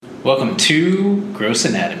Welcome to Gross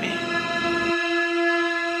Anatomy.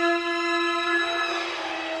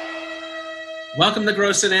 Welcome to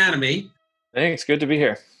Gross Anatomy. Thanks. Good to be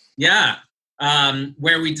here. Yeah.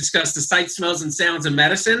 Where we discuss the sights, smells, and sounds of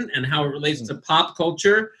medicine and how it relates to pop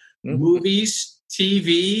culture, movies,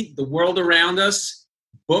 TV, the world around us,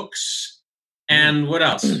 books, and what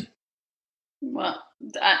else? Well,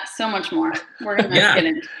 so much more. We're going to get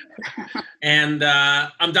into. And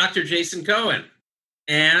I'm Dr. Jason Cohen.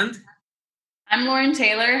 And I'm Lauren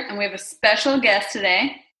Taylor, and we have a special guest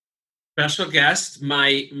today. Special guest,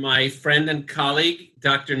 my friend and colleague,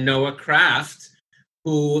 Dr. Noah Kraft,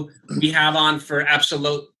 who we have on for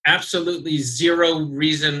absolutely zero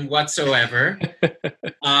reason whatsoever.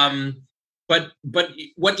 But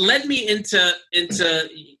what led me into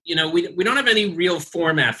we don't have any real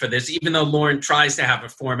format for this, even though Lauren tries to have a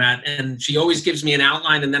format, and she always gives me an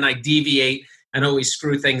outline, and then I deviate and always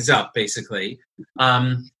screw things up, basically.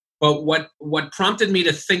 But what prompted me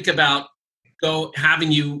to think about having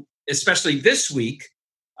you, especially this week,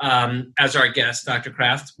 as our guest, Dr.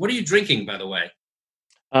 Kraft. What are you drinking, by the way?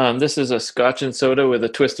 This is a Scotch and soda with a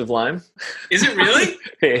twist of lime. Is it really?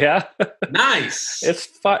 Yeah. Nice. It's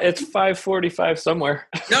 5:45 somewhere.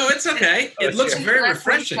 No, it's okay. It looks very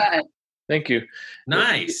refreshing. Thank you.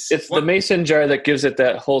 Nice. It's the mason jar that gives it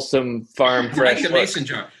that wholesome farm fresh. Like the mason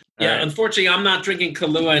jar. Yeah. Right. Unfortunately, I'm not drinking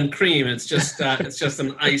Kahlua and cream. It's just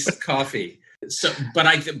an iced coffee. So,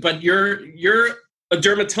 but you're a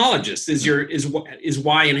dermatologist. Is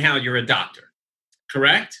why and how you're a doctor,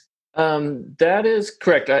 correct? That is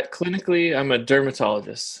correct. Clinically, I'm a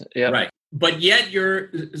dermatologist. Yeah. Right. But yet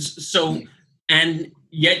you're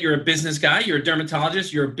a business guy. You're a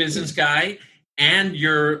dermatologist. You're a business guy, and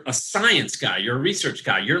you're a science guy. You're a research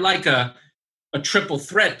guy. You're like a triple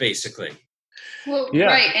threat, basically. Well, yeah.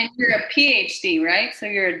 Right. And you're a PhD, right? So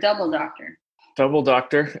you're a double doctor. Double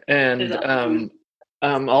doctor. And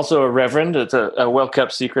I'm also a reverend. It's a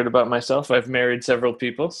well-kept secret about myself. I've married several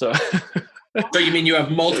people, so... So you mean you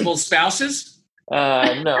have multiple spouses?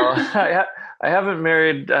 No, I haven't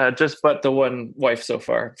married just but the one wife so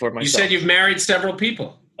far for myself. You said you've married several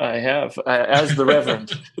people. I have, as the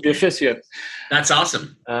reverend, the officiant. That's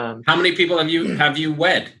awesome. How many people have you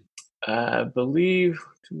wed? I believe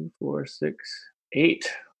 2, 4, 6, 8,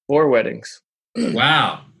 4 weddings.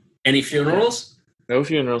 Wow. Any funerals? No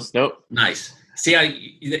funerals. Nope. Nice. See,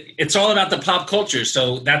 it's all about the pop culture.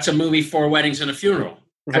 So that's a movie, 4 weddings and a funeral.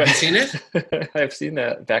 Have you seen it? I've seen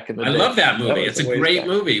that back in the day. I love that movie. It's a great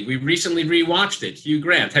movie. We recently rewatched it. Hugh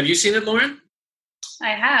Grant. Have you seen it, Lauren? I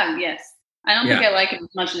have, yes. I don't think I like it as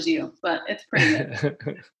much as you, but it's pretty good.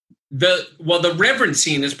 The reverend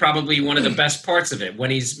scene is probably one of the best parts of it.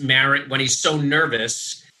 When he's married, when he's so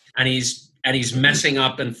nervous and he's messing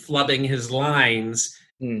up and flubbing his lines.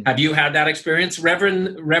 Have you had that experience,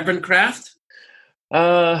 Reverend Kraft?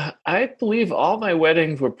 I believe all my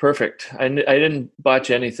weddings were perfect. I didn't botch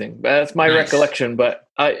anything. That's my recollection. But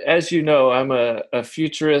as you know, I'm a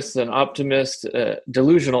futurist, an optimist,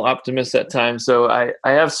 delusional optimist at times. So I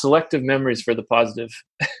have selective memories for the positive.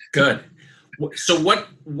 Good. So what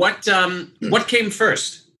came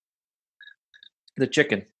first? The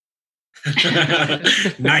chicken.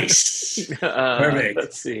 Nice. Perfect.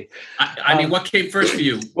 Let's see. I mean, what came first for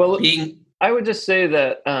you? Well, I would just say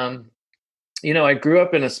that, I grew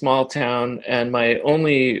up in a small town, and my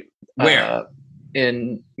only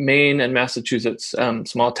in Maine and Massachusetts,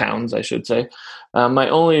 small towns, I should say. My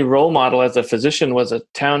only role model as a physician was a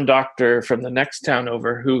town doctor from the next town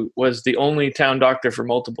over, who was the only town doctor for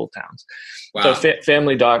multiple towns. Wow. So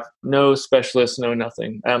family doc, no specialist, no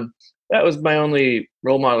nothing. That was my only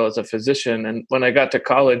role model as a physician. And when I got to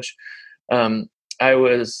college, I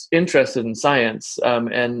was interested in science,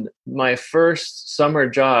 and my first summer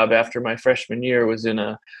job after my freshman year was in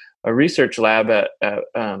a research lab at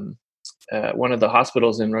one of the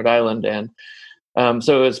hospitals in Rhode Island. And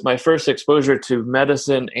so it was my first exposure to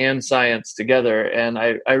medicine and science together, and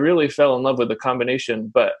I really fell in love with the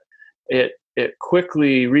combination, but it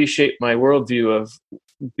quickly reshaped my worldview of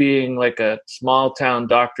being like a small town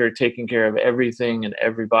doctor taking care of everything and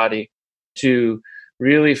everybody, to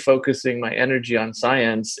really focusing my energy on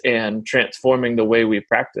science and transforming the way we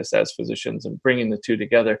practice as physicians and bringing the two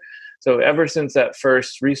together. So ever since that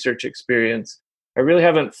first research experience, I really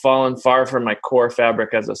haven't fallen far from my core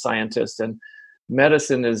fabric as a scientist. And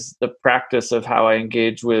medicine is the practice of how I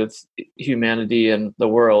engage with humanity and the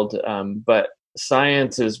world. But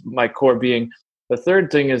science is my core being. The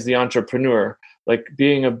third thing is the entrepreneur, like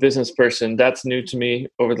being a business person. That's new to me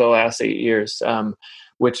over the last 8 years.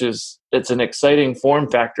 It's an exciting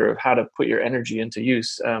form factor of how to put your energy into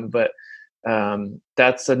use. But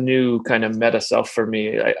that's a new kind of meta self for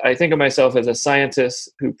me. I think of myself as a scientist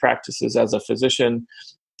who practices as a physician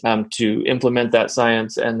to implement that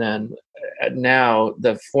science. And then now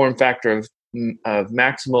the form factor of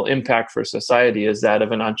maximal impact for society is that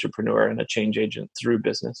of an entrepreneur and a change agent through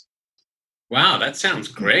business. Wow, that sounds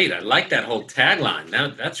great. I like that whole tagline.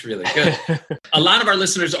 That's really good. A lot of our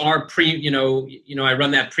listeners are I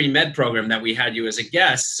run that pre-med program that we had you as a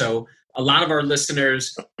guest. So a lot of our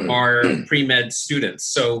listeners are pre-med students.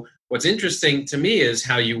 So what's interesting to me is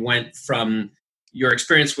how you went from, your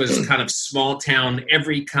experience was kind of small town,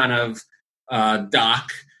 every kind of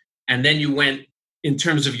doc, and then you went, in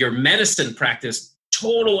terms of your medicine practice,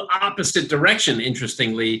 total opposite direction,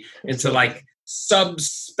 interestingly, into like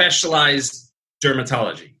subspecialized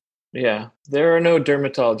dermatology. Yeah, there are no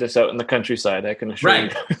dermatologists out in the countryside, I can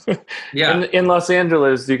assure you. Yeah. In Los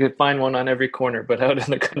Angeles, you could find one on every corner, but out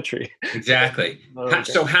in the country. Exactly.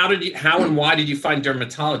 So how and why did you find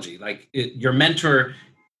dermatology? Like your mentor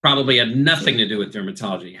probably had nothing to do with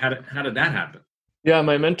dermatology. How did that happen? Yeah,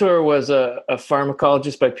 my mentor was a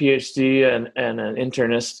pharmacologist by PhD and an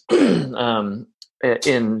internist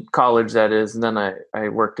in college, that is. And then I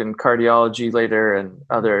worked in cardiology later and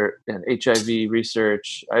HIV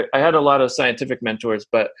research. I had a lot of scientific mentors,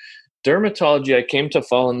 but dermatology I came to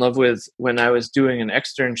fall in love with when I was doing an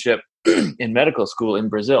externship in medical school in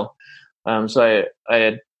Brazil. So I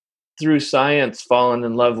had, through science, fallen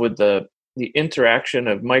in love with the interaction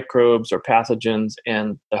of microbes or pathogens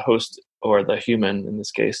and the host, or the human in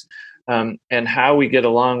this case, and how we get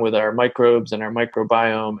along with our microbes and our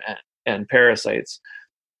microbiome and parasites.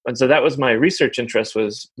 And so that was my research interest,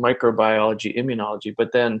 was microbiology, immunology.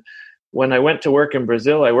 But then when I went to work in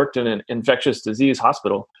Brazil, I worked in an infectious disease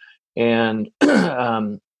hospital. And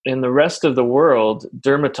in the rest of the world,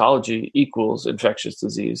 dermatology equals infectious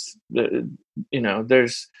disease.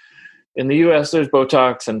 There's, in the US, there's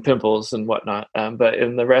Botox and pimples and whatnot. But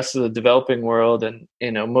in the rest of the developing world, and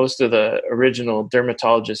most of the original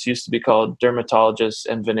dermatologists used to be called dermatologists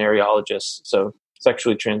and venereologists. So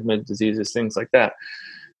sexually transmitted diseases, things like that.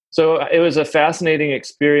 So it was a fascinating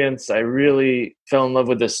experience. I really fell in love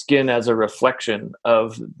with the skin as a reflection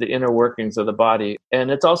of the inner workings of the body.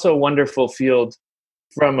 And it's also a wonderful field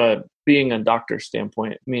from being a doctor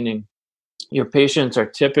standpoint, meaning your patients are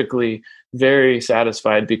typically very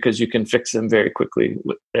satisfied because you can fix them very quickly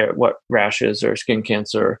with what rashes or skin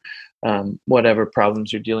cancer, whatever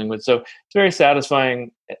problems you're dealing with. So it's very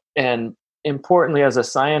satisfying. And importantly, as a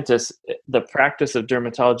scientist, the practice of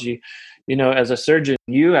dermatology, as a surgeon,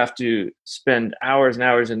 you have to spend hours and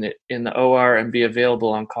hours in the OR and be available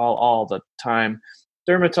on call all the time.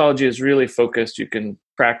 Dermatology is really focused. You can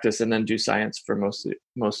practice and then do science for most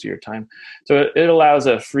of your time. So it allows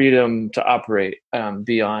a freedom to operate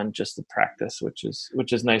beyond just the practice, which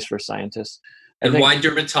is nice for scientists. And why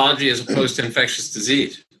dermatology as opposed to infectious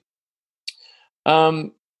disease?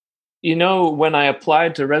 When I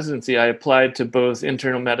applied to residency, I applied to both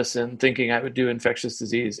internal medicine, thinking I would do infectious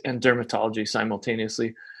disease, and dermatology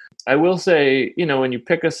simultaneously. I will say, when you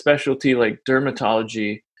pick a specialty like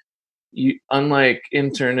dermatology, unlike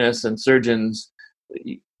internists and surgeons,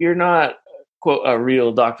 you're not, quote, a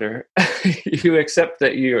real doctor. You accept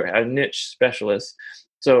that you're a niche specialist.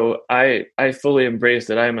 So I fully embrace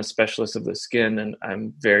that I am a specialist of the skin and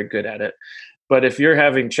I'm very good at it. But if you're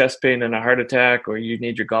having chest pain and a heart attack, or you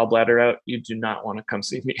need your gallbladder out, you do not want to come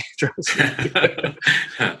see me. Trust me.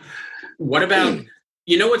 What about,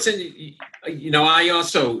 I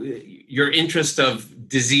also, your interest of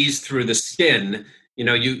disease through the skin,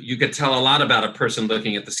 you could tell a lot about a person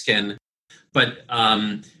looking at the skin, but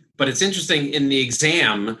it's interesting in the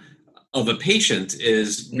exam of a patient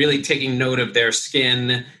is really taking note of their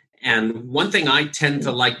skin. And one thing I tend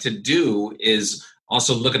to like to do is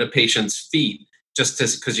also look at a patient's feet, just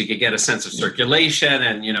because you could get a sense of circulation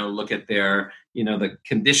and, look at their, the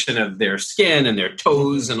condition of their skin and their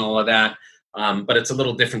toes and all of that. But it's a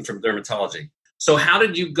little different from dermatology. So how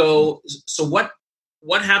did you go? So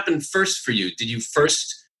what happened first for you? Did you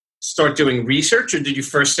first start doing research, or did you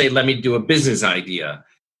first say, let me do a business idea,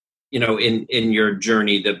 in your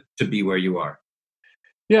journey to be where you are?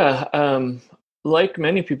 Yeah. Like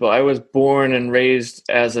many people, I was born and raised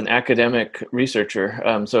as an academic researcher.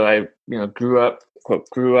 So I, grew up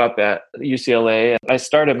at UCLA. I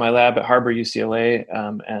started my lab at Harbor UCLA,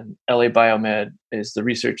 and LA Biomed is the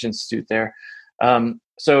research institute there.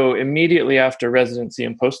 So immediately after residency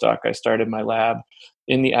and postdoc, I started my lab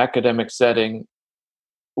in the academic setting.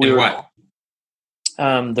 What?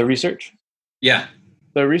 The research? Yeah.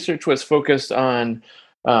 The research was focused on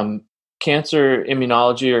cancer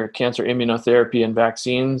immunology or cancer immunotherapy and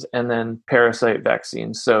vaccines, and then parasite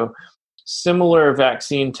vaccines. So similar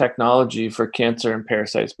vaccine technology for cancer and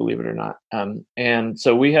parasites, believe it or not. And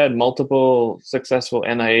so we had multiple successful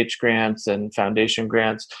NIH grants and foundation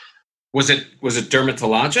grants. Was it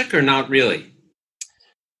dermatologic or not really?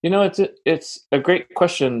 It's a great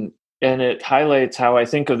question, and it highlights how I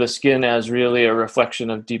think of the skin as really a reflection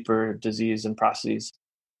of deeper disease and processes.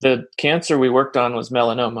 The cancer we worked on was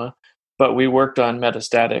melanoma, but we worked on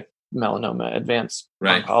metastatic melanoma, advanced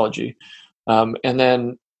oncology. And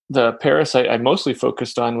then the parasite I mostly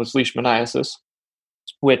focused on was Leishmaniasis,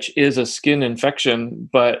 which is a skin infection,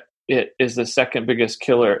 but it is the second biggest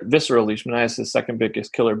killer. Visceral Leishmaniasis, second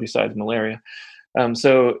biggest killer besides malaria.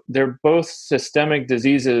 So they're both systemic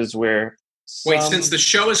diseases where. Wait, since the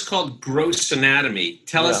show is called Gross Anatomy,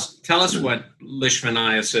 tell us what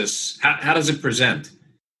Leishmaniasis. How does it present?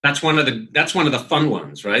 That's one of the fun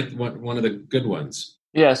ones, right? One of the good ones.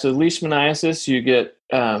 Yeah. So Leishmaniasis, you get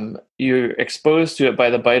you're exposed to it by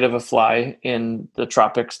the bite of a fly in the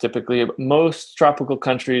tropics. Typically, most tropical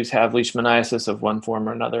countries have Leishmaniasis of one form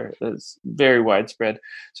or another. It's very widespread.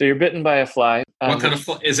 So you're bitten by a fly. What kind of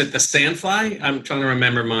fly? Is it the sandfly? I'm trying to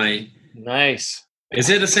remember my. Nice. Is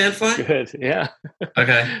it a sandfly? Good. Yeah.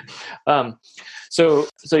 Okay. So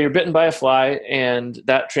you're bitten by a fly, and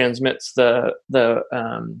that transmits the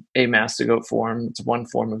amastigote form. It's one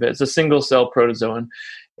form of it. It's a single cell protozoan,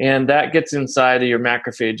 and that gets inside of your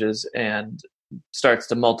macrophages and starts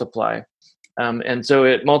to multiply. And so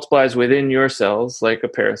it multiplies within your cells like a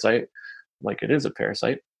parasite, like it is a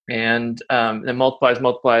parasite, and it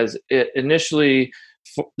multiplies. It initially.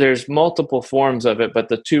 There's multiple forms of it, but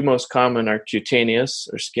the two most common are cutaneous,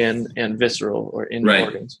 or skin, and visceral, or in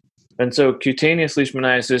organs. And so cutaneous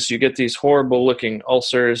Leishmaniasis, you get these horrible looking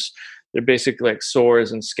ulcers. They're basically like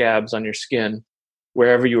sores and scabs on your skin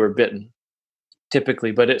wherever you were bitten,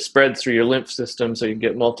 typically, but it spreads through your lymph system, so you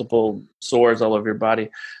get multiple sores all over your body.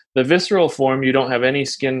 The visceral form, you don't have any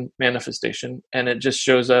skin manifestation, and it just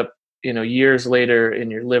shows up years later in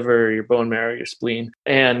your liver, your bone marrow, your spleen,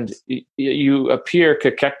 and you appear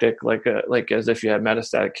cachectic, like as if you had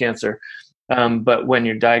metastatic cancer. But when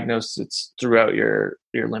you're diagnosed, it's throughout your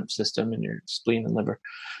lymph system and your spleen and liver.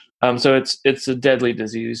 So it's a deadly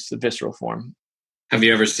disease, the visceral form. Have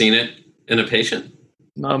you ever seen it in a patient?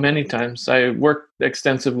 Oh, many times. I worked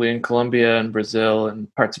extensively in Colombia and Brazil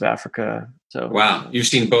and parts of Africa. So wow, you've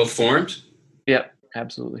seen both forms? Yep,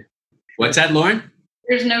 absolutely. What's that, Lauren?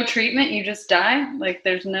 There's no treatment. You just die. Like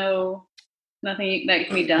there's nothing that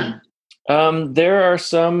can be done. There are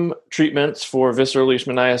some treatments for visceral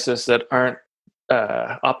Leishmaniasis that aren't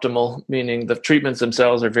optimal, meaning the treatments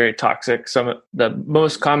themselves are very toxic. The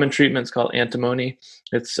most common treatment is called antimony.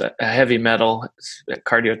 It's a heavy metal. It's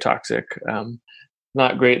cardiotoxic.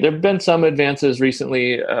 Not great. There have been some advances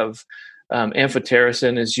recently of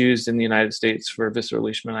amphotericin is used in the United States for visceral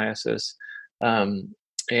Leishmaniasis.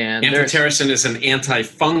 And amphotericin is an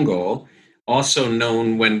antifungal, also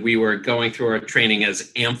known when we were going through our training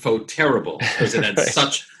as amphoterrible, because it had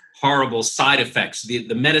such horrible side effects.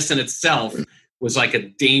 The medicine itself was like a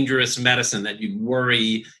dangerous medicine that you'd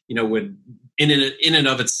worry, would in and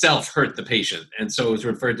of itself hurt the patient. And so it was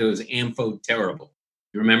referred to as amphoterrible.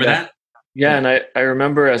 You remember that? Yeah, and I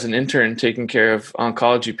remember as an intern taking care of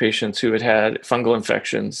oncology patients who had fungal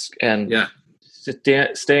infections and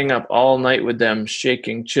staying up all night with them,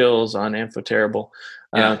 shaking chills on amphotericin.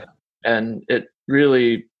 And it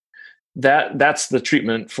really, that's the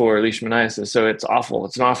treatment for Leishmaniasis. So it's awful.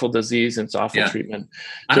 It's an awful disease, and it's awful treatment.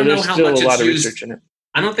 I don't know how much a lot it's of used. research in it.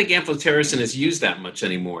 I don't think amphotericin is used that much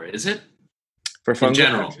anymore, is it? For fungal in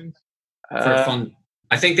general.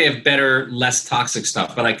 I think they have better, less toxic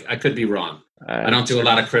stuff, but I could be wrong. I don't do a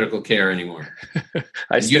lot of critical care anymore.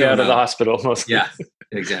 I stay out of the hospital mostly. Yeah,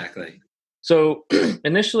 exactly. So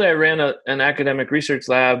initially I ran an academic research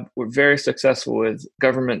lab. We're very successful with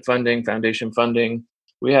government funding, foundation funding.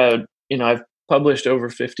 We had, I've published over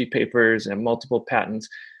 50 papers and multiple patents.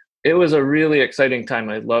 It was a really exciting time.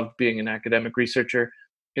 I loved being an academic researcher.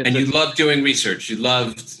 You loved doing research. You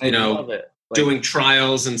loved, love it. Doing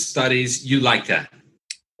trials and studies. You like that.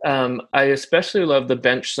 I especially love the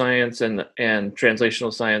bench science and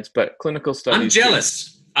translational science, but clinical studies. I'm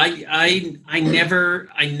jealous. I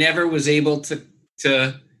never was able to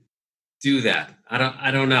do that.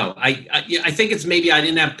 I don't know. I think it's maybe I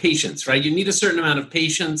didn't have patience, right? You need a certain amount of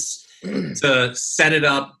patience to set it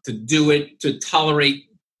up, to do it, to tolerate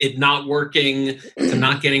it not working, to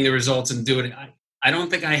not getting the results and do it. I don't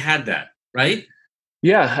think I had that, right?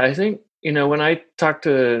 Yeah, I think, when I talk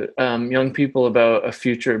to young people about a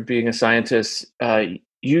future of being a scientist,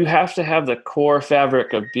 you have to have the core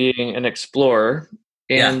fabric of being an explorer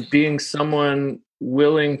and being someone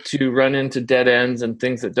willing to run into dead ends and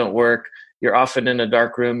things that don't work. You're often in a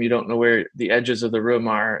dark room. You don't know where the edges of the room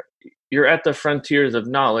are. You're at the frontiers of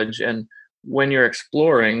knowledge. And when you're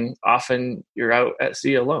exploring, often you're out at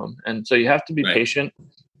sea alone. And so you have to be patient.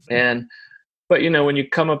 But when you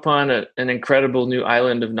come upon an incredible new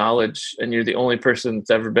island of knowledge and you're the only person that's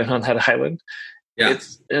ever been on that island,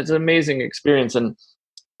 it's an amazing experience. And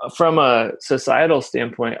from a societal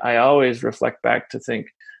standpoint, I always reflect back to think,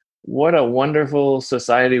 what a wonderful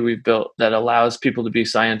society we've built that allows people to be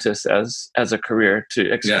scientists as a career,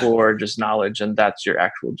 to explore just knowledge, and that's your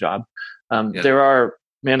actual job. There are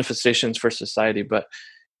manifestations for society, but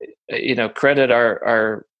credit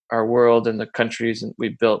our world and the countries we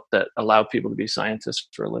built that allow people to be scientists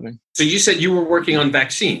for a living. So you said you were working on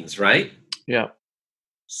vaccines, right? Yeah.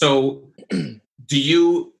 So do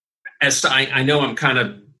you, I know I'm kind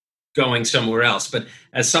of going somewhere else, but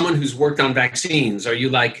as someone who's worked on vaccines, are you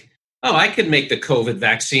like, oh, I could make the COVID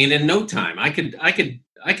vaccine in no time. I could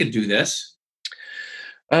do this.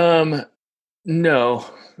 No. No.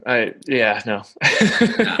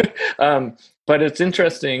 But it's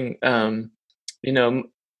interesting.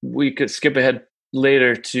 We could skip ahead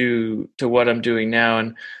later to what I'm doing now.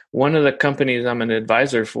 And one of the companies I'm an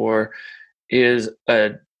advisor for is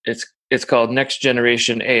it's called Next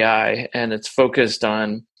Generation AI, and it's focused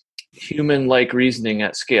on human-like reasoning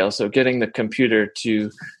at scale. So getting the computer to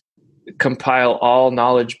compile all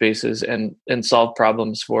knowledge bases and solve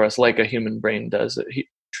problems for us like a human brain does,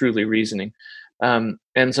 truly reasoning. And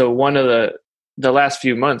so one of the last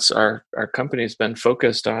few months, our company's been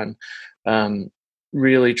focused on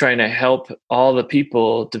really trying to help all the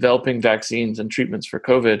people developing vaccines and treatments for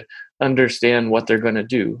COVID understand what they're going to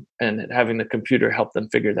do, and having the computer help them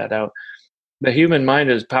figure that out. The human mind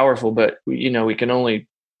is powerful, but we can only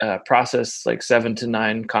process like 7 to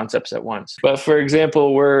 9 concepts at once. But for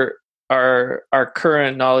example, our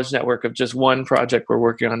current knowledge network of just one project we're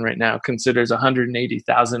working on right now considers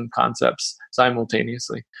 180,000 concepts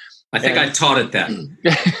simultaneously. I think I taught it that.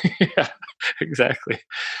 Yeah, exactly.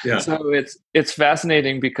 Yeah. So it's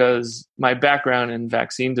fascinating because my background in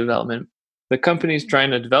vaccine development, the companies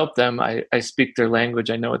trying to develop them, I speak their language,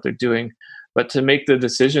 I know what they're doing, but to make the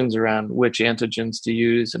decisions around which antigens to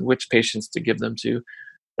use and which patients to give them to,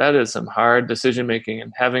 that is some hard decision making,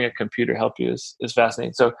 and having a computer help you is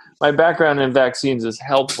fascinating. So my background in vaccines is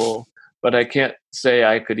helpful, but I can't say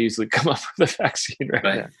I could easily come up with a vaccine right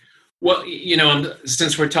now. Well,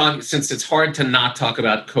 since it's hard to not talk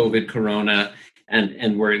about COVID, Corona,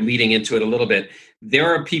 and we're leading into it a little bit, there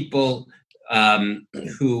are people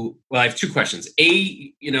who, I have 2 questions.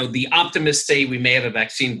 The optimists say we may have a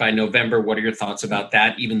vaccine by November. What are your thoughts about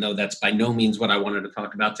that? Even though that's by no means what I wanted to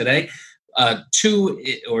talk about today.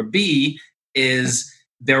 2, or B, is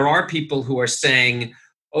there are people who are saying,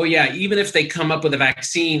 oh yeah, even if they come up with a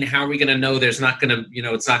vaccine, how are we going to know it's not going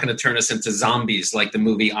to turn us into zombies like the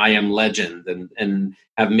movie I Am Legend and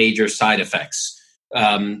have major side effects?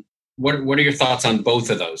 What are your thoughts on both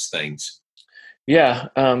of those things? Yeah.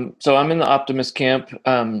 So I'm in the optimist camp.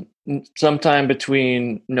 Sometime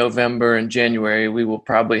between November and January, we will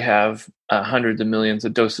probably have hundreds of millions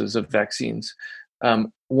of doses of vaccines.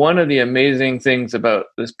 One of the amazing things about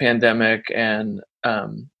this pandemic and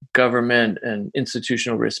government and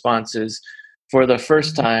institutional responses, for the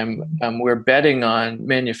first time, we're betting on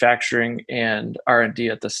manufacturing and R&D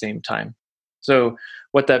at the same time. So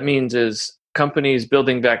what that means is companies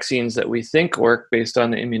building vaccines that we think work based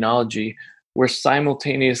on the immunology, we're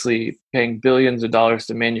simultaneously paying billions of dollars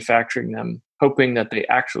to manufacturing them, hoping that they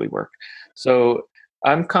actually work. So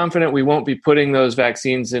I'm confident we won't be putting those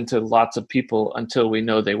vaccines into lots of people until we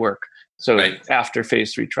know they work. So after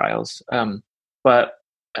phase 3 trials. But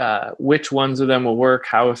which ones of them will work,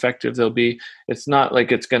 how effective they'll be, it's not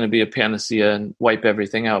like it's going to be a panacea and wipe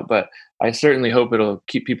everything out. But I certainly hope it'll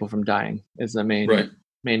keep people from dying is the main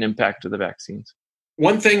impact of the vaccines.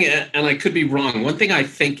 One thing, and I could be wrong, one thing I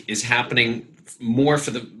think is happening more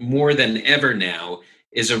than ever now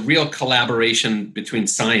is a real collaboration between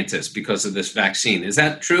scientists because of this vaccine. Is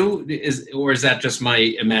that true? Or is that just my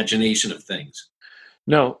imagination of things?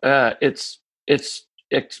 No, it's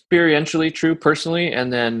experientially true personally,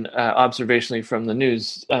 and then observationally from the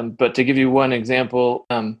news. But to give you one example,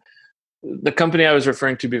 the company I was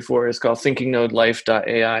referring to before is called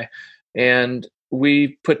ThinkingNodeLife.ai. And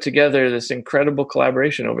we put together this incredible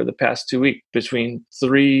collaboration over the past 2 weeks between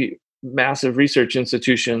 3 massive research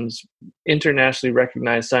institutions, internationally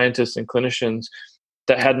recognized scientists and clinicians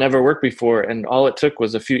that had never worked before. And all it took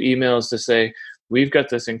was a few emails to say, we've got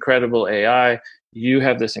this incredible AI, you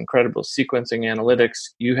have this incredible sequencing analytics,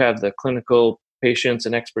 you have the clinical patients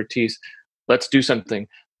and expertise, let's do something.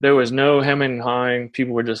 There was no hemming and hawing.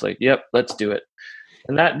 People were just like, "Yep, let's do it."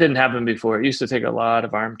 And that didn't happen before. It used to take a lot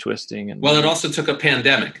of arm twisting. And well, it also took a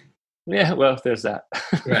pandemic. Yeah, well, there's that.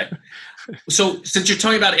 Right. So since you're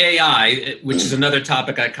talking about AI, which is another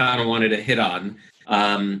topic I kind of wanted to hit on,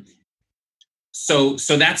 so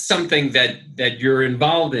that's something that you're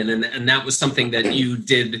involved in, and that was something that you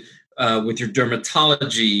did with your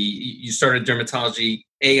dermatology. You started a dermatology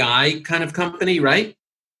AI kind of company, right?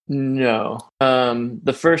 No.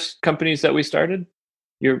 The first companies that we started,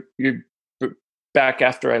 you're back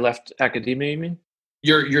after I left academia, you mean?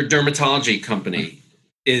 Your dermatology company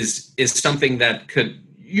is something that could,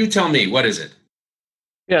 you tell me, what is it?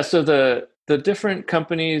 Yeah, so the different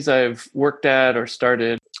companies I've worked at or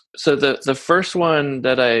started. So the first one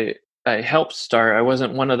that I helped start, I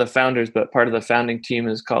wasn't one of the founders, but part of the founding team,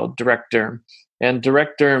 is called Direct Derm. And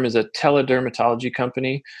Direct Derm is a teledermatology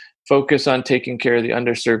company focused on taking care of the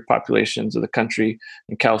underserved populations of the country,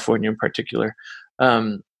 in California in particular.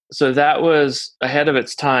 So that was ahead of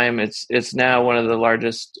its time. It's now one of the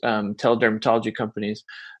largest teledermatology companies.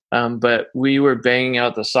 But we were banging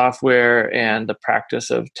out the software and the practice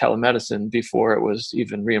of telemedicine before it was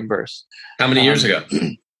even reimbursed. How many years ago?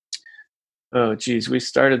 Oh, geez. We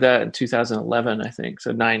started that in 2011, I think.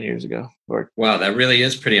 So 9 years ago. Wow, that really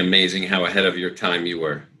is pretty amazing how ahead of your time you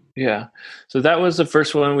were. Yeah. So that was the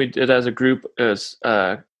first one we did as a group. It was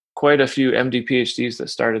quite a few MD PhDs that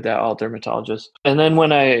started that, all dermatologists. And then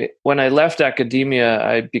when I left academia,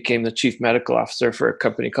 I became the chief medical officer for a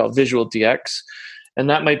company called Visual DX. And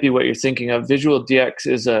that might be what you're thinking of. Visual DX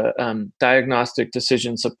is a diagnostic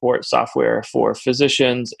decision support software for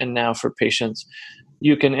physicians and now for patients.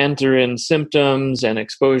 You can enter in symptoms and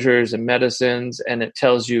exposures and medicines, and it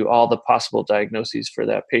tells you all the possible diagnoses for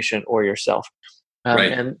that patient or yourself.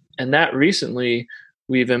 Right. And that recently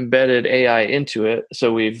we've embedded AI into it.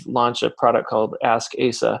 So we've launched a product called Ask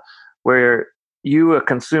ASA, where you, a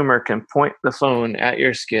consumer, can point the phone at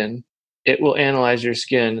your skin. It will analyze your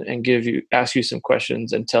skin and ask you some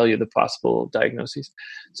questions and tell you the possible diagnoses.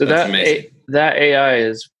 So that AI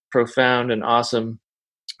is profound and awesome.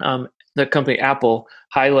 The company Apple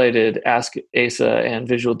highlighted Ask ASA and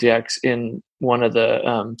Visual DX in one of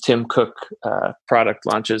the Tim Cook product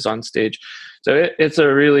launches on stage. So it's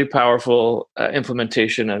a really powerful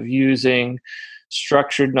implementation of using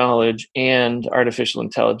structured knowledge and artificial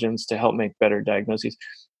intelligence to help make better diagnoses.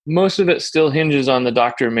 Most of it still hinges on the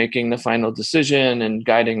doctor making the final decision and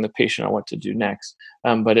guiding the patient on what to do next.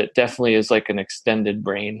 But it definitely is like an extended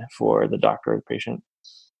brain for the doctor or the patient.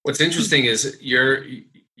 What's interesting is you're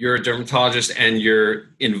a dermatologist and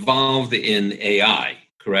you're involved in AI,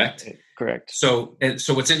 correct? Correct. So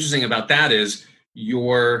what's interesting about that is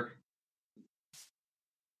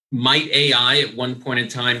might AI at one point in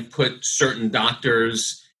time put certain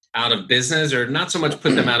doctors out of business, or not so much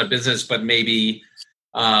put them out of business, but maybe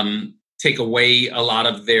take away a lot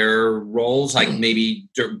of their roles, like maybe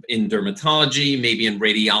in dermatology, maybe in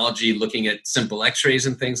radiology, looking at simple x-rays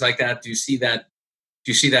and things like that. Do you see that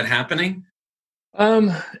happening?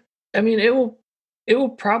 I mean, it will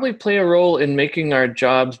probably play a role in making our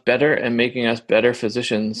jobs better and making us better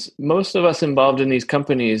physicians. Most of us involved in these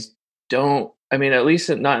companies at least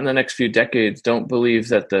not in the next few decades, don't believe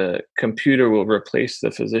that the computer will replace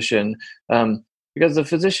the physician, because the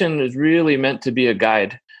physician is really meant to be a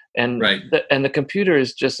guide. And right. The computer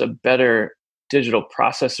is just a better digital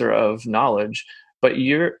processor of knowledge. But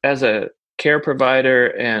you're, as a care provider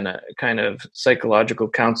and a kind of psychological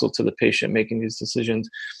counsel to the patient making these decisions,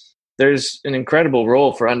 there's an incredible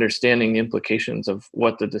role for understanding the implications of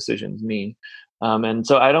what the decisions mean. And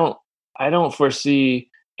so I don't foresee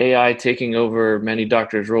AI taking over many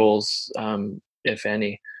doctors' roles, if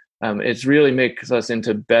any. It really makes us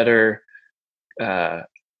into better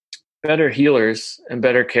healers and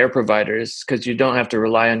better care providers, because you don't have to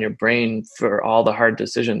rely on your brain for all the hard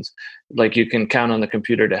decisions. Like, you can count on the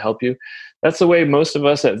computer to help you. That's the way most of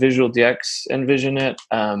us at Visual DX envision it.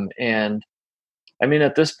 And I mean,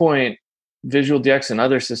 at this point, Visual DX and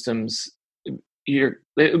other systems, it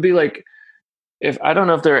would be like, I don't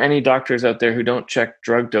know if there are any doctors out there who don't check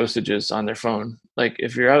drug dosages on their phone. Like,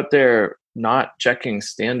 if you're out there not checking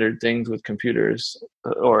standard things with computers,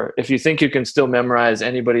 or if you think you can still memorize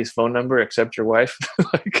anybody's phone number except your wife,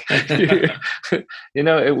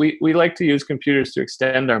 we like to use computers to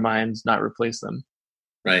extend our minds, not replace them.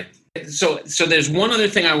 Right. So there's one other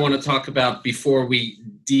thing I want to talk about before we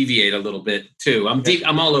deviate a little bit too.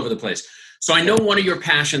 I'm all over the place. So I know one of your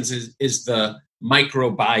passions is the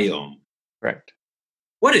microbiome. Correct.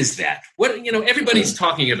 What is that? Everybody's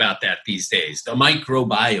talking about that these days. The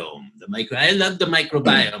microbiome. I love the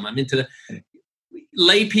microbiome. I'm into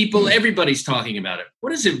lay people, everybody's talking about it.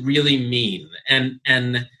 What does it really mean? And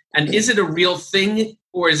is it a real thing,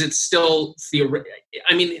 or is it still theoretical?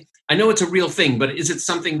 I mean, I know it's a real thing, but is it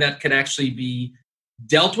something that could actually be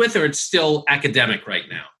dealt with, or it's still academic right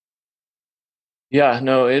now? Yeah,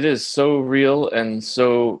 no, it is so real and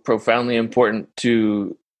so profoundly important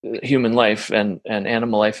to human life and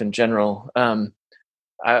animal life in general. I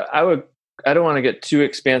don't want to get too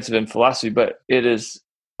expansive in philosophy, but it is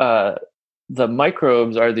the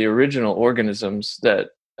microbes are the original organisms that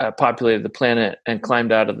populated the planet and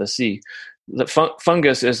climbed out of the sea. The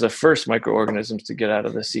fungus is the first microorganisms to get out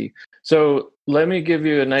of the sea. So let me give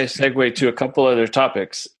you a nice segue to a couple other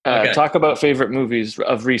topics. Okay. Talk about favorite movies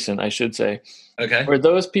of recent, I should say. Okay. For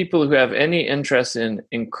those people who have any interest in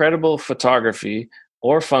incredible photography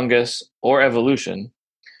or fungus or evolution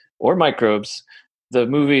or microbes, the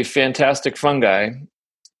movie Fantastic Fungi,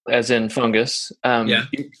 as in fungus,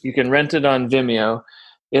 you can rent it on Vimeo.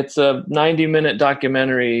 It's a 90-minute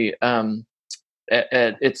documentary.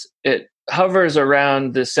 It hovers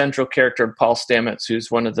around the central character, Paul Stamets, who's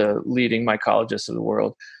one of the leading mycologists of the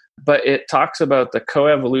world. But it talks about the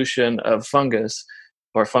coevolution of fungus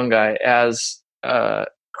or fungi as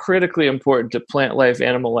critically important to plant life,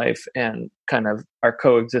 animal life, and kind of our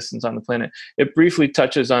coexistence on the planet. It briefly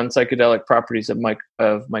touches on psychedelic properties of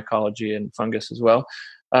mycology and fungus as well.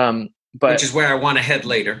 But which is where I want to head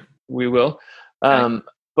later. We will. Okay.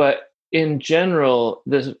 But in general,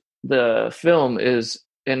 the film is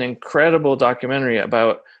an incredible documentary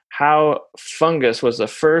about how fungus was the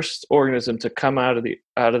first organism to come out of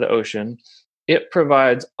the ocean. It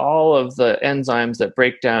provides all of the enzymes that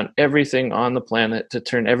break down everything on the planet to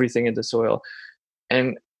turn everything into soil.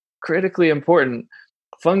 And critically important,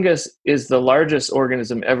 fungus is the largest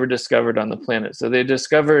organism ever discovered on the planet. So they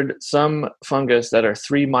discovered some fungus that are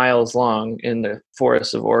 3 miles long in the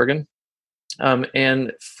forests of Oregon.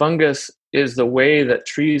 And fungus is the way that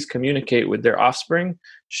trees communicate with their offspring,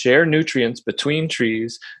 share nutrients between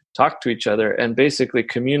trees, talk to each other, and basically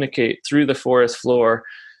communicate through the forest floor.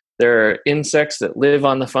 There are insects that live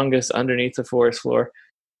on the fungus underneath the forest floor.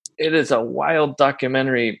 It is a wild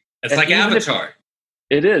documentary. It's like Avatar.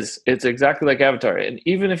 It is. It's exactly like Avatar. And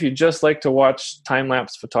even if you just like to watch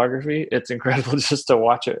time-lapse photography, it's incredible just to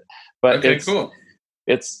watch it. But okay, cool.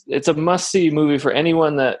 It's a must-see movie for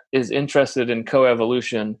anyone that is interested in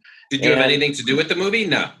coevolution. Did you have anything to do with the movie?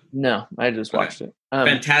 No, I just watched it.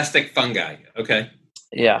 Fantastic Fungi. Okay.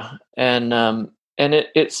 Yeah, and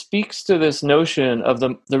it speaks to this notion of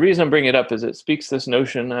the reason I'm bringing it up is it speaks to this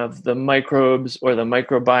notion of the microbes or the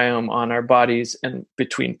microbiome on our bodies and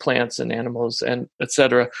between plants and animals and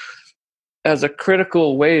etc. as a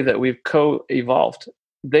critical way that we've co-evolved.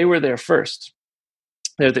 They were there first.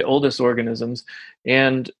 They're the oldest organisms,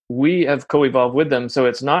 and we have co-evolved with them. So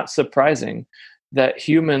it's not surprising that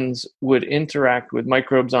humans would interact with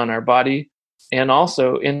microbes on our body and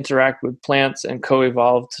also interact with plants and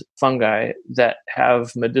co-evolved fungi that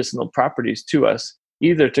have medicinal properties to us,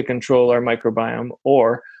 either to control our microbiome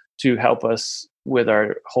or to help us with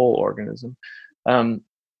our whole organism.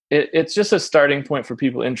 It's just a starting point for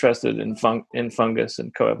people interested in fungus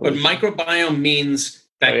and coevolution. But microbiome means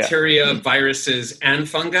bacteria, viruses, and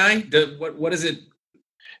fungi? What is it?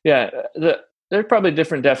 Yeah, there are probably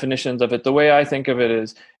different definitions of it. The way I think of it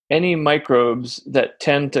is any microbes that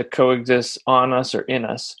tend to coexist on us or in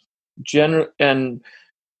us. And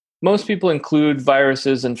most people include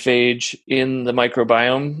viruses and phage in the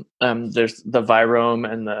microbiome. There's the virome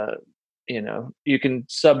and you can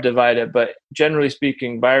subdivide it, but generally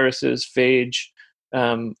speaking, viruses, phage,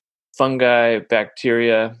 fungi,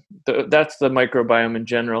 bacteria, that's the microbiome in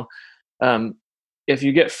general. If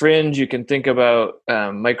you get fringe, you can think about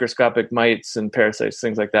microscopic mites and parasites,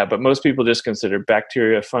 things like that. But most people just consider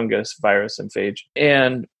bacteria, fungus, virus, and phage.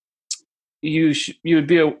 And you would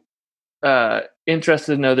be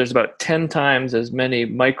interested to know there's about 10 times as many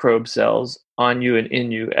microbe cells on you and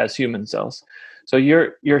in you as human cells. So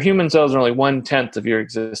your human cells are only 1/10 of your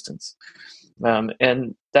existence.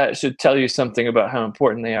 And that should tell you something about how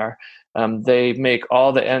important they are. They make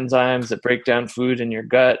all the enzymes that break down food in your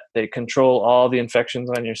gut. They control all the infections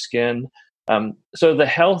on your skin. So the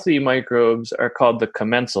healthy microbes are called the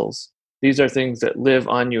commensals. These are things that live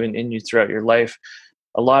on you and in you throughout your life.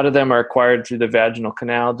 A lot of them are acquired through the vaginal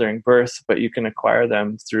canal during birth, but you can acquire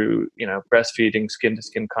them through, breastfeeding,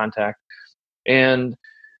 skin-to-skin contact. And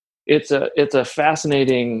it's a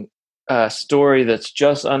fascinating story that's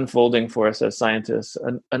just unfolding for us as scientists.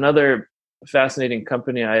 Another fascinating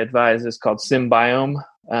company I advise is called Symbiome.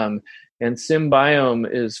 And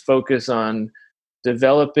Symbiome is focused on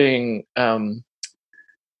developing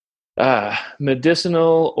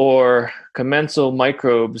medicinal or commensal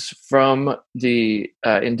microbes from the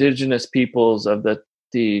indigenous peoples of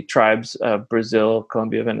the tribes of Brazil,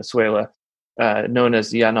 Colombia, Venezuela, known as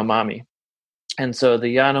the Yanomami. And so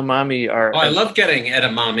the Yanomami are... Oh, I love getting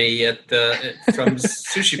edamame from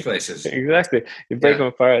sushi places. Exactly. You break them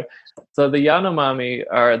apart. So the Yanomami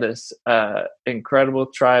are this incredible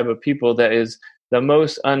tribe of people that is the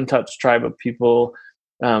most untouched tribe of people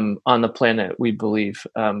on the planet, we believe.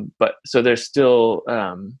 But so there's still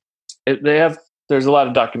there's a lot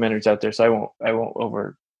of documentaries out there, so I won't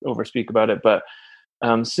over speak about it. But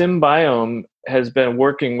Symbiome has been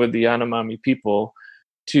working with the Yanomami people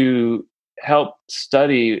to help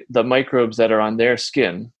study the microbes that are on their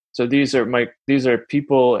skin. So these are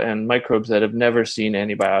people and microbes that have never seen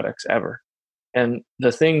antibiotics ever. And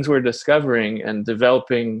the things we're discovering and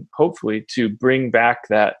developing, hopefully, to bring back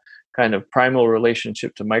that kind of primal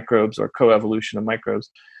relationship to microbes or coevolution of microbes,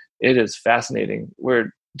 it is fascinating.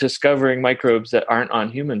 We're discovering microbes that aren't on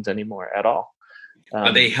humans anymore at all.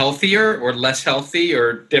 Are they healthier or less healthy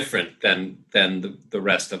or different than the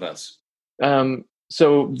rest of us?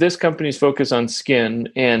 So this company's focus on skin,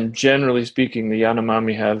 and generally speaking, the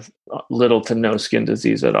Yanomami have little to no skin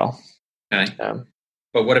disease at all. Okay.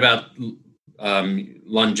 But what about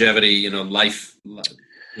longevity, life,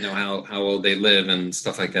 how old they live and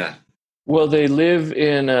stuff like that? Well, they live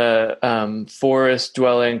in a forest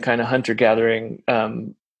dwelling, kind of hunter-gathering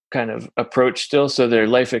kind of approach still. So their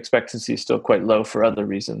life expectancy is still quite low for other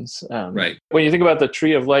reasons. Right. When you think about the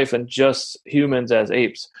tree of life and just humans as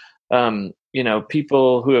apes,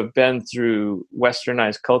 people who have been through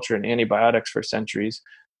westernized culture and antibiotics for centuries,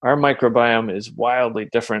 our microbiome is wildly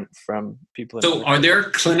different from people. So are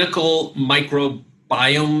there clinical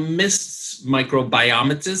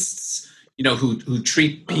microbiomatists, who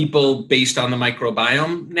treat people based on the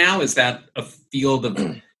microbiome now? Is that a field of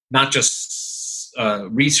not just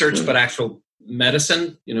research, but actual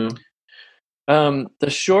medicine, The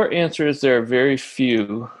short answer is there are very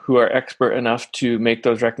few who are expert enough to make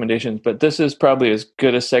those recommendations, but this is probably as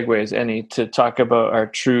good a segue as any to talk about our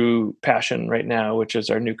true passion right now, which is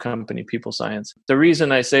our new company, People Science. The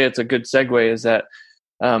reason I say it's a good segue is that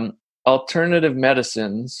alternative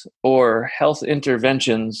medicines or health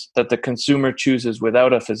interventions that the consumer chooses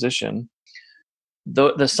without a physician,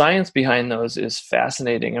 the science behind those is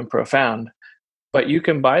fascinating and profound. But you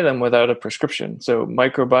can buy them without a prescription. So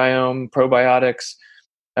microbiome, probiotics,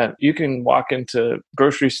 you can walk into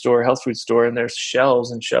grocery store, health food store, and there's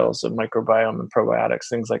shelves and shelves of microbiome and probiotics,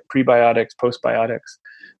 things like prebiotics, postbiotics.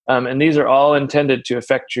 And these are all intended to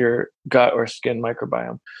affect your gut or skin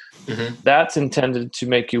microbiome. Mm-hmm. That's intended to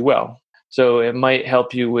make you well. So it might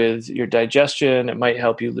help you with your digestion. It might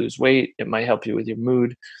help you lose weight. It might help you with your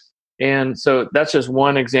mood. And so that's just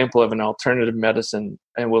one example of an alternative medicine,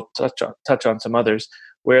 and we'll touch on some others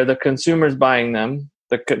where the consumer's buying them.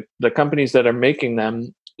 The companies that are making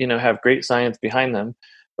them, have great science behind them,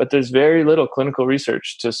 but there's very little clinical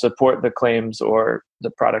research to support the claims or the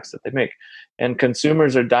products that they make. And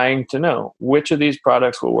consumers are dying to know which of these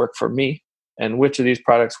products will work for me and which of these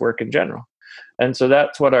products work in general. And so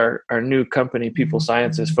that's what our new company, People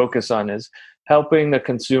Science, is focused on, is helping the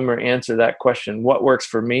consumer answer that question: what works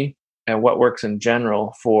for me and what works in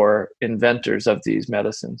general for inventors of these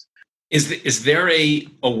medicines. Is there a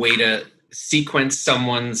way to sequence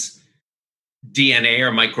someone's DNA or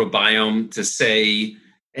microbiome to say,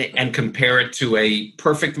 and compare it to a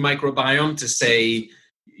perfect microbiome to say,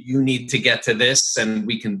 you need to get to this and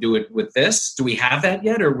we can do it with this? Do we have that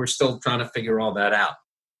yet, or we're still trying to figure all that out?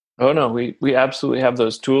 Oh, no, we absolutely have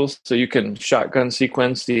those tools. So you can shotgun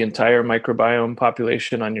sequence the entire microbiome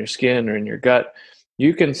population on your skin or in your gut.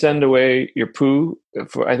 You can send away your poo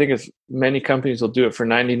for, I think many companies will do it for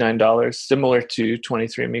 $99, similar to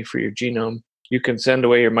 23andMe for your genome. You can send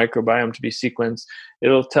away your microbiome to be sequenced.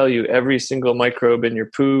 It'll tell you every single microbe in your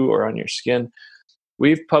poo or on your skin.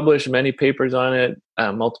 We've published many papers on it,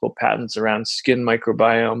 multiple patents around skin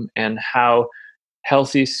microbiome and how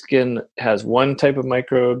healthy skin has one type of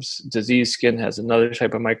microbes, diseased skin has another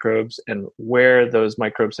type of microbes, and where those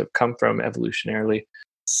microbes have come from evolutionarily.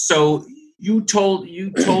 So you told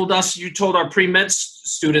our pre-med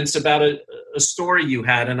students about a story you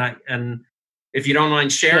had, and if you don't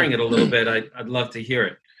mind sharing it a little bit, I'd love to hear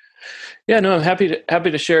it. Yeah, no, I'm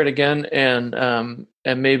happy to share it again, and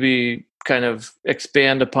maybe kind of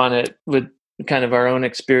expand upon it with kind of our own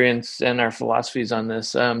experience and our philosophies on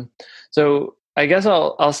this. So I guess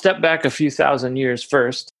I'll step back a few thousand years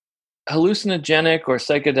first. Hallucinogenic or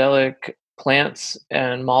psychedelic plants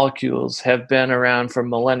and molecules have been around for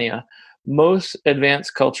millennia. Most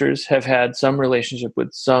advanced cultures have had some relationship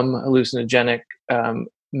with some hallucinogenic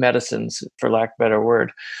medicines, for lack of a better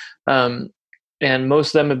word. And most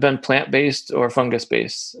of them have been plant-based or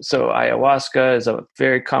fungus-based. So ayahuasca is a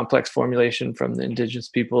very complex formulation from the indigenous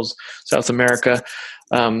peoples, South America.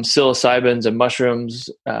 Psilocybins and mushrooms,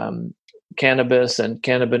 cannabis and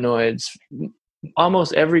cannabinoids.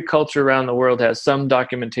 Almost every culture around the world has some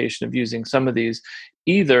documentation of using some of these,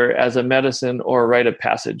 either as a medicine or a rite of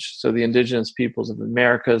passage. So the indigenous peoples of the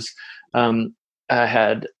Americas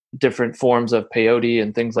had different forms of peyote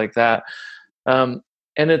and things like that.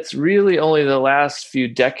 And it's really only the last few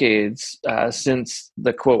decades since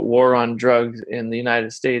the, quote, war on drugs in the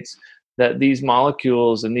United States that these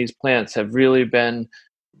molecules and these plants have really been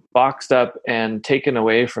boxed up and taken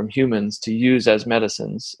away from humans to use as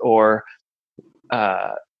medicines or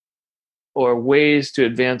ways to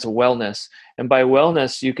advance wellness. And by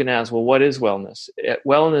wellness, you can ask, well, what is wellness?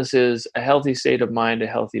 Wellness is a healthy state of mind, a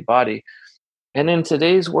healthy body. And in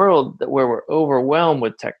today's world where we're overwhelmed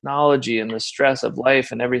with technology and the stress of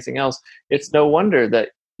life and everything else, it's no wonder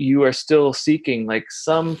that you are still seeking like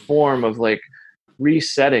some form of like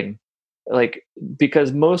resetting, like,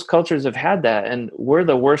 because most cultures have had that. And we're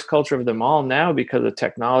the worst culture of them all now because of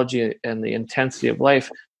technology and the intensity of life.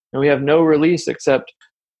 And we have no release except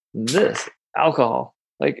this alcohol.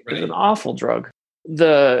 Like, right. It's an awful drug.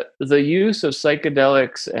 The use of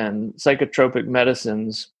psychedelics and psychotropic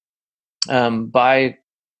medicines by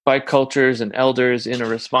cultures and elders in a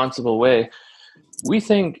responsible way, we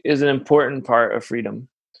think is an important part of freedom.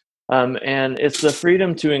 And it's the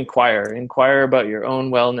freedom to inquire about your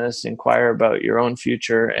own wellness, inquire about your own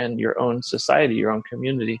future and your own society, your own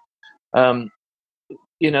community. There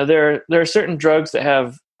are certain drugs that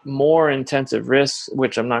have more intensive risks,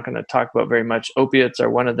 which I'm not going to talk about very much. Opiates are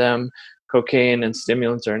one of them. Cocaine and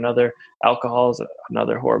stimulants are another. Alcohol is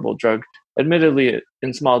another horrible drug. Admittedly,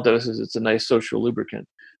 in small doses, it's a nice social lubricant.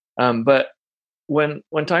 But when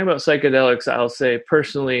talking about psychedelics, I'll say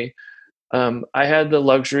personally, I had the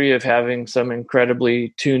luxury of having some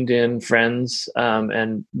incredibly tuned-in friends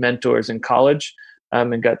and mentors in college,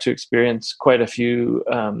 and got to experience quite a few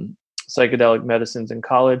psychedelic medicines in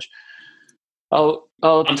college. I'm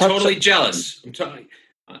totally jealous.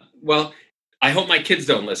 Well, I hope my kids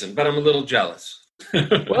don't listen, but I'm a little jealous.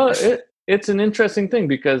 Well, it's an interesting thing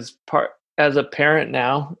because as a parent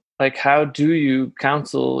now, like, how do you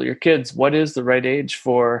counsel your kids? What is the right age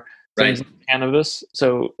for things like cannabis?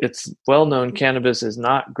 So it's well known cannabis is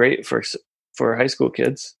not great for high school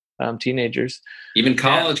kids, teenagers, even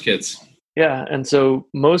college kids. Yeah, and so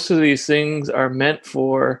most of these things are meant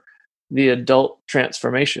for the adult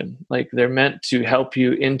transformation. Like, they're meant to help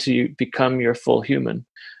you become your full human.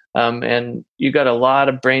 And you got a lot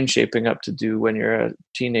of brain shaping up to do when you're a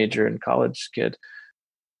teenager and college kid.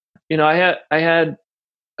 I had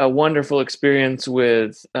a wonderful experience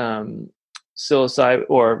with psilocybin,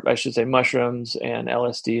 or I should say mushrooms and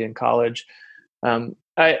LSD in college.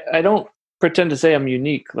 I don't pretend to say I'm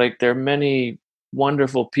unique. Like, there are many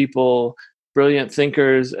wonderful people, brilliant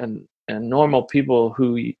thinkers, and normal people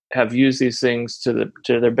who have used these things to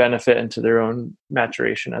their benefit and to their own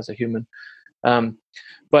maturation as a human.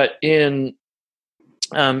 But in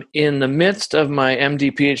the midst of my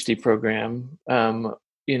MD PhD program,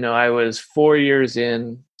 I was 4 years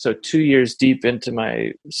in, so 2 years deep into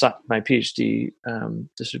my PhD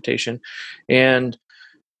dissertation, and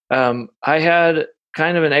I had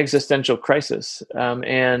kind of an existential crisis,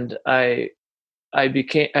 and I had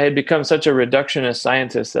become such a reductionist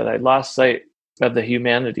scientist that I lost sight of the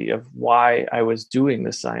humanity of why I was doing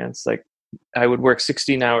this science. Like, I would work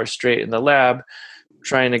 16 hours straight in the lab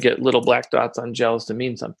trying to get little black dots on gels to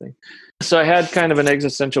mean something. So I had kind of an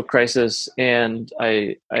existential crisis, and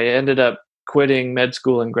I ended up quitting med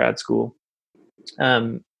school and grad school.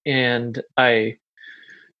 And I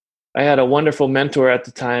had a wonderful mentor at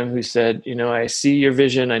the time who said, I see your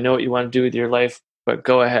vision. I know what you want to do with your life, but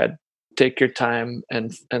go ahead, take your time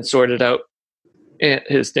and sort it out. And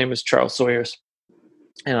his name is Charles Sawyers.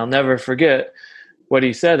 And I'll never forget what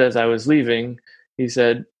he said as I was leaving. He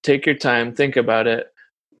said, take your time, think about it.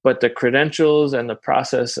 But the credentials and the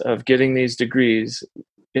process of getting these degrees,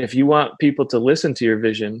 if you want people to listen to your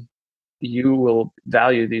vision, you will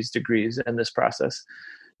value these degrees and this process.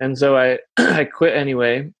 And so I quit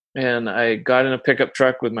anyway, and I got in a pickup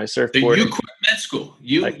truck with my surfboard. So you quit med school.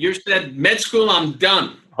 You said, med school, I'm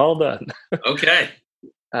done. Hold on. Okay.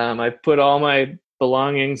 I put all my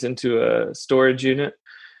belongings into a storage unit.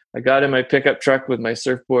 I got in my pickup truck with my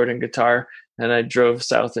surfboard and guitar, and I drove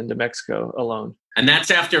south into Mexico alone. And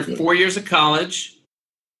that's after 4 years of college.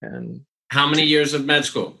 And how many years of med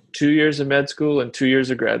school? 2 years of med school and 2 years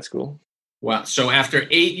of grad school. Wow. So after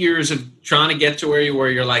 8 years of trying to get to where you were,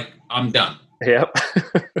 you're like, I'm done. Yep.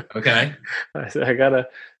 Okay. I said, I gotta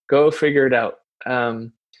go figure it out.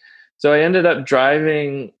 So I ended up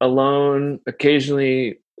driving alone,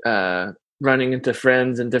 occasionally running into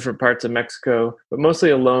friends in different parts of Mexico, but mostly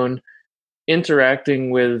alone, interacting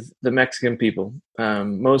with the Mexican people,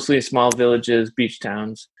 mostly small villages, beach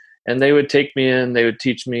towns. And they would take me in, they would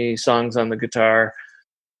teach me songs on the guitar,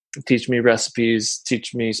 teach me recipes,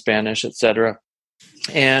 teach me Spanish, etc.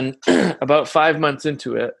 And about 5 months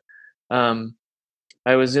into it,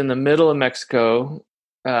 I was in the middle of Mexico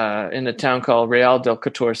in a town called Real del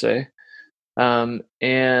Catorce.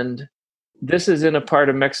 And this is in a part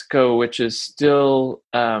of Mexico which is still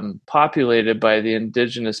populated by the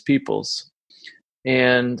indigenous peoples.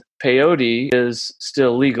 And peyote is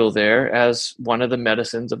still legal there as one of the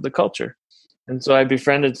medicines of the culture. And so I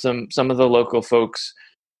befriended some of the local folks,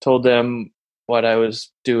 told them what I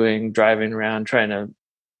was doing, driving around, trying to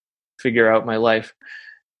figure out my life.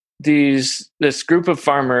 This group of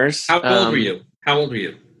farmers. How old were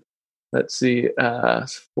you? Let's see,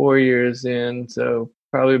 4 years in, so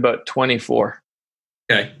probably about 24.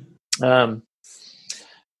 Okay.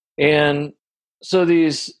 And so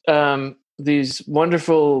these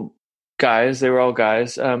wonderful guys, they were all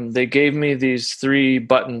guys, they gave me these 3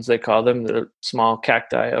 buttons, they call them, the small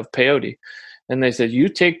cacti of peyote. And they said, you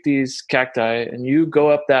take these cacti and you go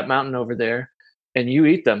up that mountain over there and you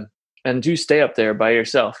eat them and you stay up there by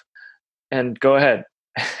yourself and go ahead.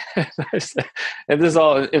 And this is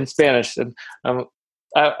all in Spanish, and I'm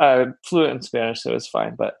fluent in Spanish, so it's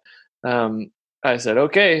fine. But I said,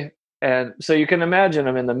 okay. And so you can imagine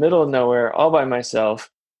I'm in the middle of nowhere all by myself.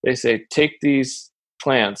 They say, take these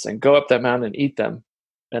plants and go up that mountain and eat them.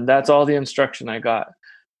 And that's all the instruction I got.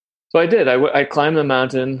 So I did. I climbed the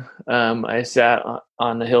mountain. I sat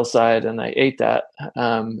on the hillside and I ate that.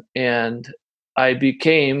 And I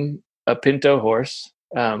became a pinto horse,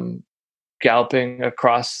 galloping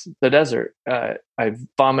across the desert. I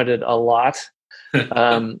vomited a lot.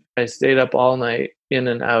 I stayed up all night in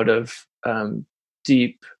and out of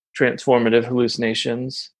deep transformative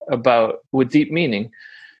hallucinations with deep meaning.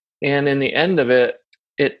 And in the end of it,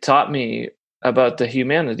 it taught me about the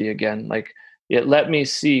humanity again. Like, it let me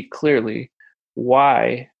see clearly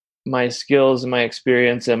why my skills and my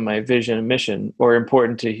experience and my vision and mission were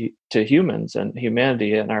important to humans and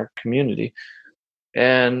humanity and our community.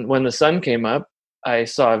 And when the sun came up, I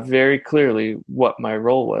saw very clearly what my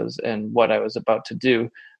role was and what I was about to do.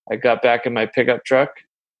 I got back in my pickup truck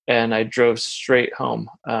and I drove straight home.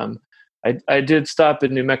 I did stop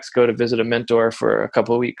in New Mexico to visit a mentor for a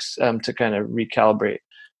couple of weeks to kind of recalibrate.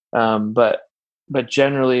 But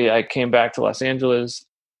generally, I came back to Los Angeles.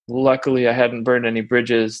 Luckily, I hadn't burned any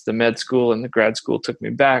bridges. The med school and the grad school took me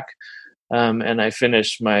back, and I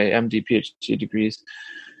finished my MD, PhD degrees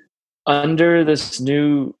under this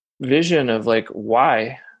new vision of like,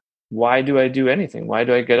 why do I do anything? Why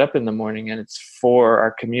do I get up in the morning? And it's for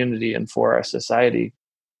our community and for our society.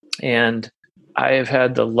 And I have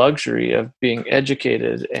had the luxury of being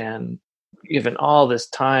educated and given all this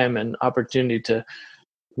time and opportunity to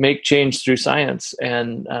make change through science.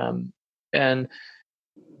 And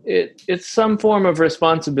it's some form of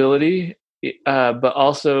responsibility, but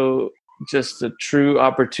also just a true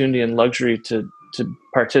opportunity and luxury to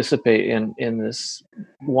participate in this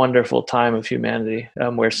wonderful time of humanity,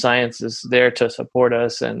 where science is there to support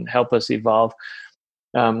us and help us evolve.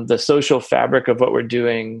 The social fabric of what we're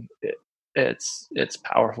doing, it's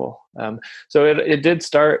powerful. So it did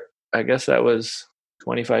start, I guess that was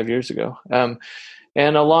 25 years ago.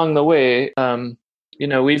 And along the way,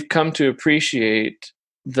 we've come to appreciate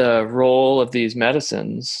the role of these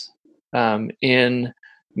medicines in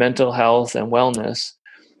mental health and wellness.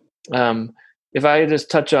 If I just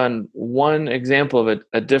touch on one example of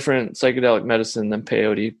a different psychedelic medicine than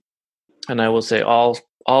peyote, and I will say all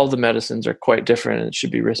the medicines are quite different and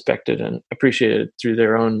should be respected and appreciated through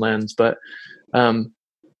their own lens. But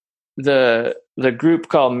the group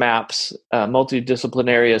called MAPS,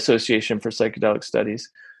 Multidisciplinary Association for Psychedelic Studies,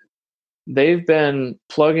 they've been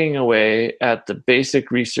plugging away at the basic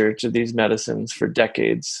research of these medicines for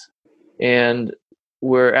decades. And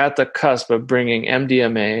we're at the cusp of bringing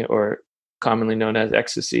MDMA, or commonly known as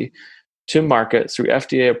ecstasy, to market through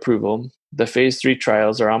FDA approval. The phase 3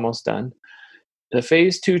 trials are almost done. The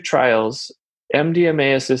phase 2 trials,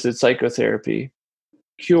 MDMA-assisted psychotherapy,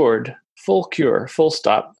 full cure, full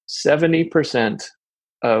stop, 70%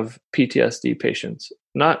 of PTSD patients,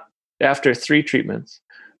 not after 3 treatments,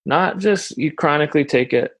 not just you chronically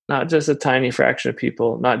take it, not just a tiny fraction of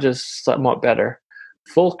people, not just somewhat better,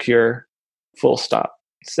 full cure, full stop,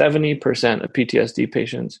 70% of PTSD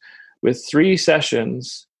patients with 3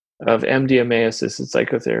 sessions of MDMA-assisted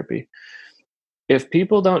psychotherapy. if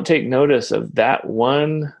people don't take notice of that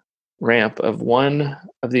one ramp of one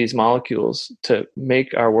of these molecules to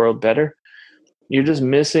make our world better, you're just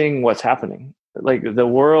missing what's happening. Like the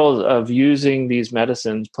world of using these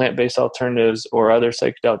medicines, plant-based alternatives or other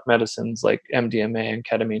psychedelic medicines like MDMA and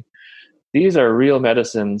ketamine, these are real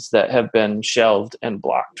medicines that have been shelved and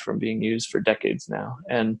blocked from being used for decades now.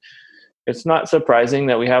 And it's not surprising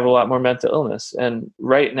that we have a lot more mental illness. And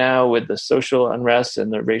right now, with the social unrest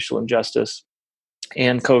and the racial injustice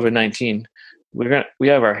and COVID-19, we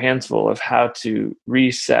have our hands full of how to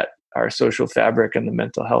reset our social fabric and the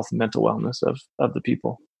mental health and mental wellness of the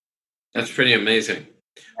people. That's pretty amazing.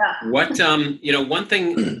 Yeah. What one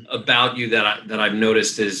thing about you that I've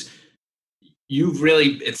noticed is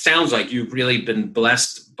it sounds like you've really been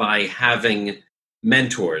blessed by having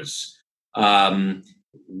mentors,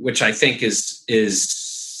 which I think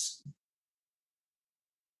is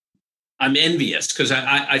I'm envious, because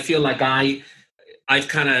I feel like I've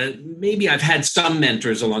kind of, maybe I've had some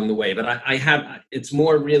mentors along the way, but I have, it's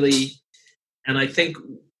more really, and I think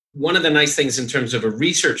one of the nice things in terms of a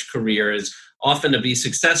research career is often to be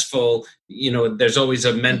successful, there's always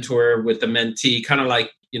a mentor with the mentee, kind of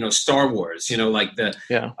like, Star Wars, like the,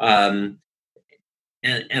 yeah.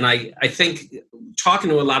 And I think talking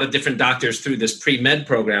to a lot of different doctors through this pre-med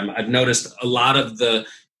program, I've noticed a lot of the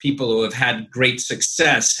people who have had great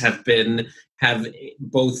success have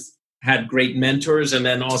both had great mentors and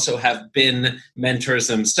then also have been mentors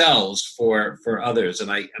themselves for others.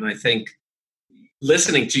 And I think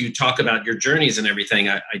listening to you talk about your journeys and everything,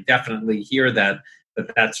 I definitely hear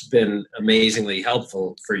that's been amazingly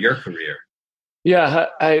helpful for your career. Yeah,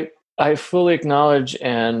 I fully acknowledge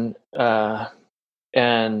and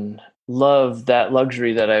love that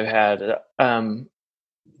luxury that I've had.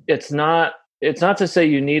 It's not to say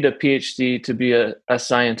you need a PhD to be a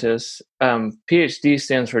scientist. PhD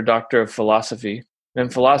stands for Doctor of Philosophy,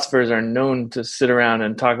 and philosophers are known to sit around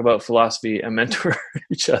and talk about philosophy and mentor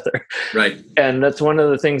each other. Right. And that's one of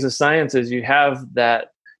the things of science is you have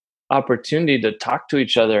that opportunity to talk to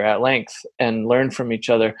each other at length and learn from each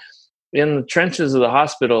other. In the trenches of the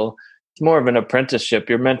hospital, it's more of an apprenticeship.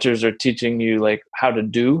 Your mentors are teaching you like how to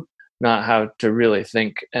do, not how to really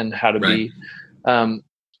think and how to be.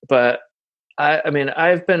 But I've been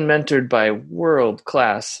mentored by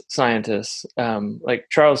world-class scientists, like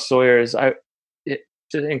Charles Sawyer's, just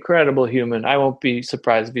an incredible human. I won't be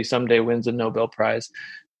surprised if he someday wins a Nobel Prize.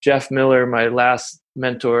 Jeff Miller, my last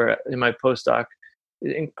mentor in my postdoc,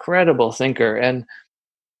 incredible thinker. And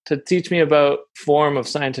to teach me about form of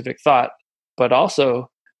scientific thought, but also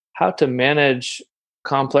how to manage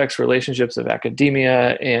complex relationships of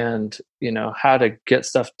academia and, how to get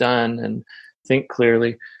stuff done and think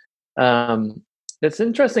clearly. It's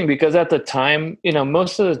interesting because at the time,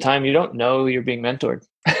 most of the time you don't know you're being mentored.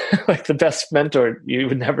 Like the best mentor, you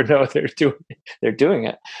would never know they're doing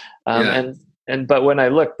it. But when I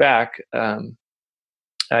look back, I'm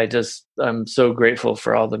so grateful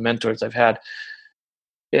for all the mentors I've had.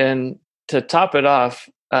 And to top it off,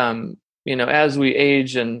 as we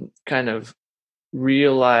age and kind of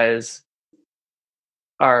realize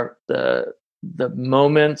the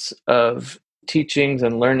moments of teachings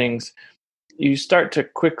and learnings, you start to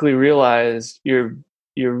quickly realize you're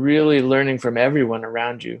really learning from everyone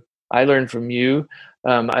around you. I learned from you.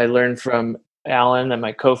 I learned from Alan and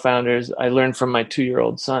my co-founders. I learned from my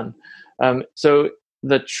 2-year-old son. So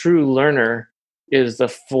the true learner is the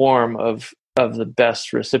form of the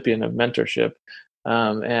best recipient of mentorship.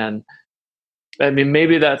 And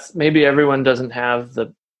maybe everyone doesn't have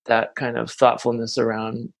that kind of thoughtfulness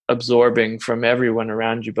around absorbing from everyone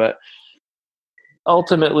around you. But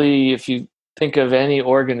ultimately, if you think of any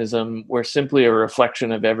organism, we're simply a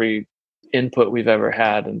reflection of every input we've ever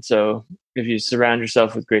had. And so if you surround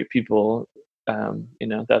yourself with great people,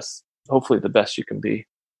 that's hopefully the best you can be.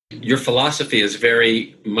 Your philosophy is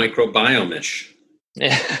very microbiome-ish.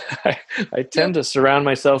 I tend to surround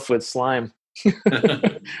myself with slime.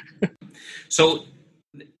 So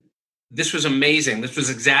this was amazing. This was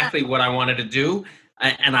exactly what I wanted to do.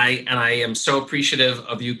 And I am so appreciative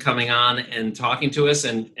of you coming on and talking to us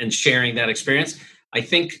and sharing that experience. I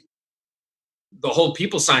think the whole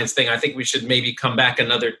people science thing, I think we should maybe come back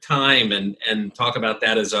another time and talk about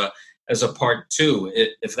that as a part 2,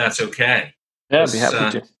 if that's okay. Yeah, I'd be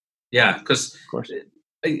happy to. Yeah, because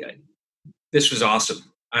this was awesome.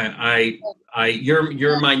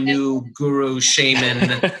 You're my new guru,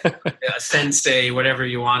 shaman, sensei, whatever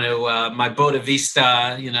you want to. My Boda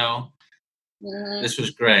Vista, This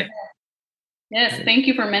was great. Yes, thank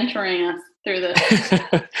you for mentoring us through this.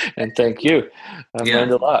 And thank you. I've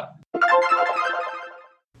learned a lot.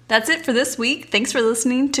 That's it for this week. Thanks for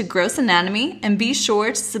listening to Gross Anatomy, and be sure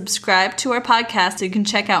to subscribe to our podcast so you can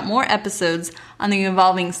check out more episodes on the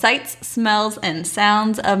evolving sights, smells, and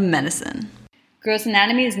sounds of medicine. Gross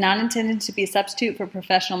Anatomy is not intended to be a substitute for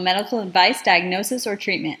professional medical advice, diagnosis, or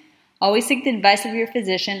treatment. Always seek the advice of your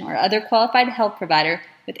physician or other qualified health provider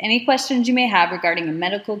with any questions you may have regarding a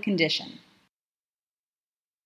medical condition.